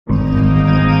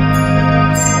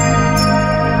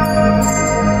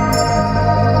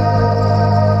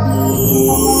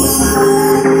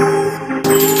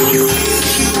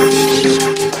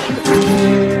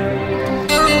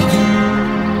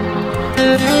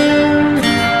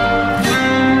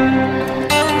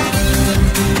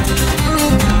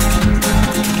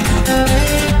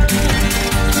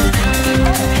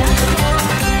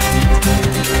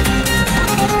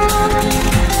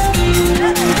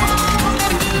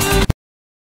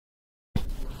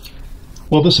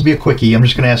Well, this will be a quickie. I'm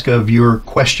just going to ask a viewer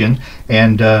question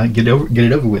and get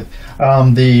it over with.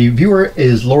 The viewer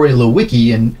is Lori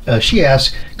Lewicki, and she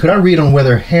asks, could I read on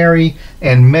whether Harry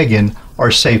and Meghan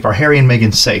are safe? Are Harry and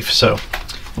Meghan safe? So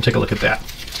we'll take a look at that.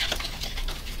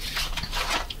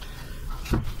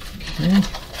 Okay.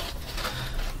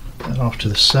 That off to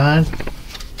the side.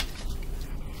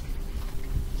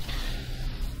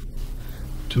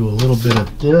 Do a little bit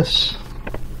of this.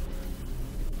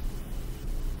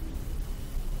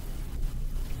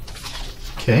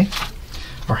 Okay,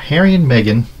 are Harry and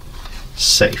Meghan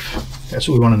safe? That's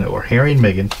what we want to know. Are Harry and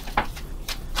Meghan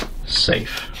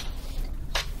safe?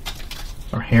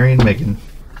 Are Harry and Meghan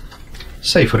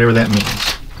safe, whatever that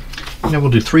means? Now we'll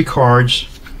do 3 cards.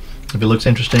 If it looks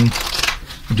interesting,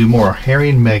 we'll do more. Are Harry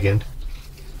and Meghan,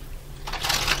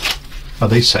 are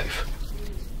they safe?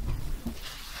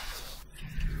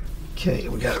 Okay,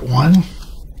 we got 1,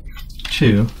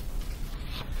 2,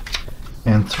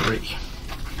 and 3.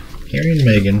 Harry and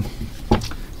Meghan,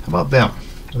 how about them?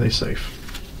 Are they safe?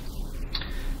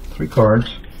 3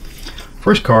 cards.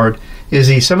 First card is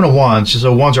the 7 of Wands.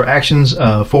 So wands are actions,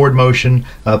 forward motion,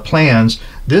 plans.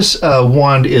 This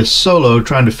wand is solo,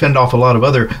 trying to fend off a lot of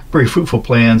other very fruitful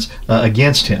plans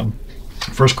against him.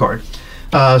 First card.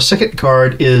 Second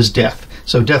card is death.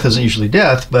 So death isn't usually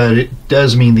death, but it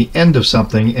does mean the end of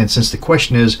something. And since the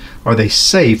question is, are they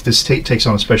safe? This takes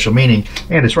on a special meaning,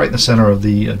 and it's right in the center of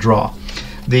the draw.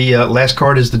 The last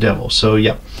card is the devil. So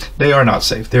yeah, they are not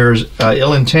safe. There's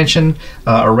ill intention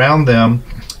around them,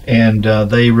 and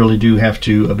they really do have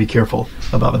to be careful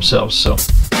about themselves. So. 1,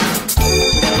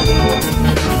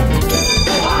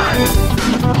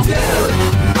 2,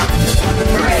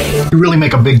 3. You really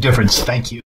make a big difference. Thank you.